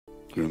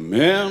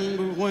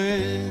Remember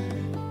when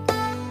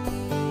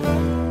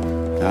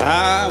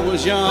I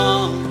was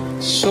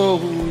young, so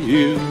were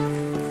you.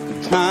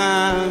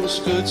 Time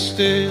stood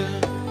still.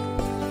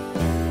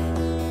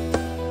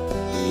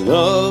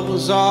 Love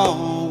was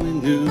all we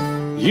knew.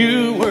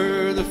 You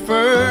were the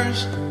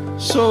first,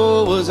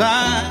 so was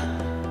I.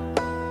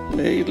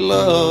 Made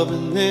love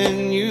and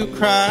then you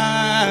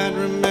cried.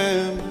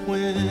 Remember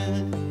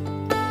when?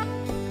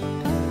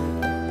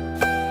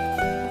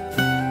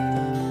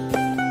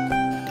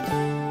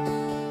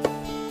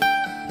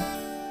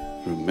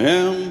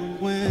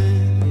 Remember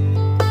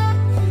when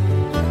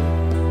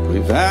we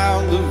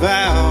vowed the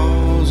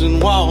vows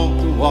and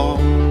walked the walk,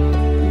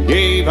 and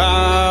gave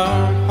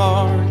our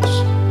hearts,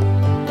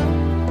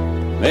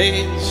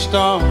 made the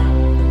start,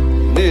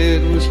 and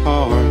it was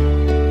hard.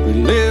 We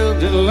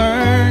lived and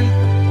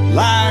learned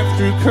life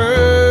through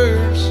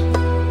curves.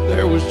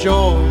 There was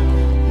joy,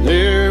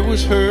 there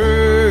was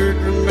hurt.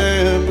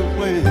 Remember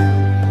when?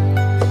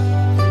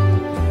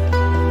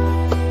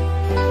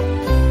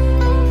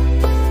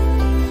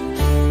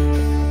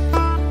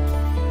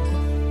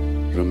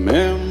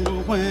 Remember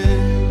when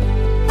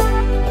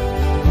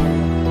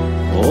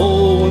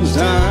old ones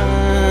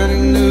died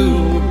and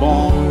new were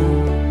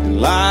born, and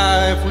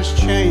life was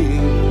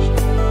changed,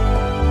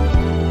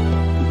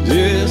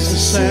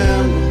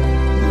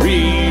 disassembled,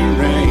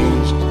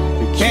 rearranged.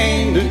 We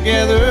came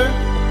together,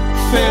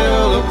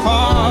 fell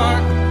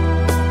apart,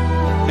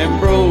 and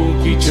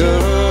broke each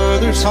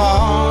other's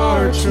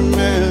hearts.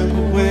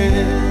 Remember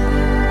when?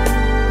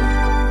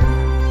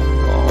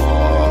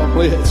 Oh,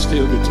 play that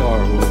steel guitar,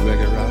 we'll make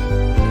it right.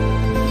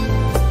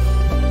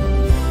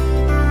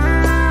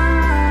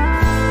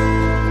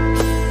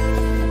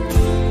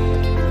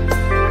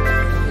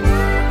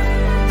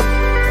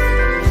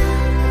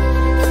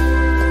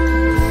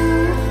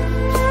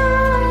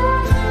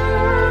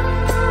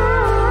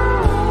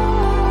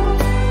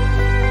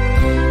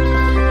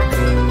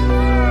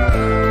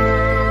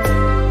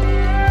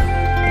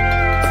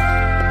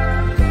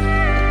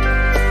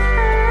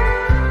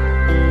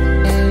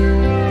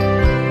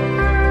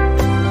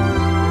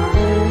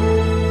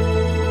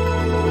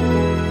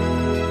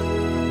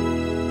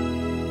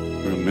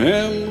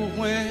 Remember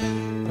when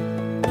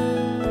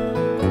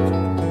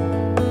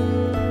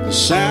the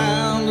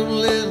sound of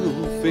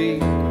little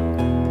feet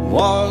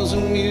was a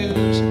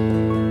music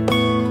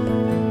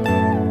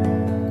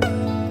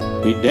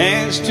we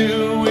danced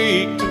to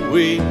week,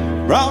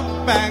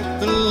 brought back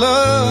the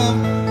love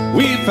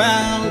we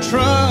found,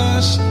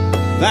 trust,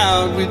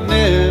 vowed we'd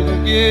never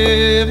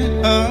give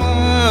it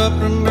up.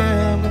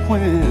 Remember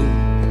when?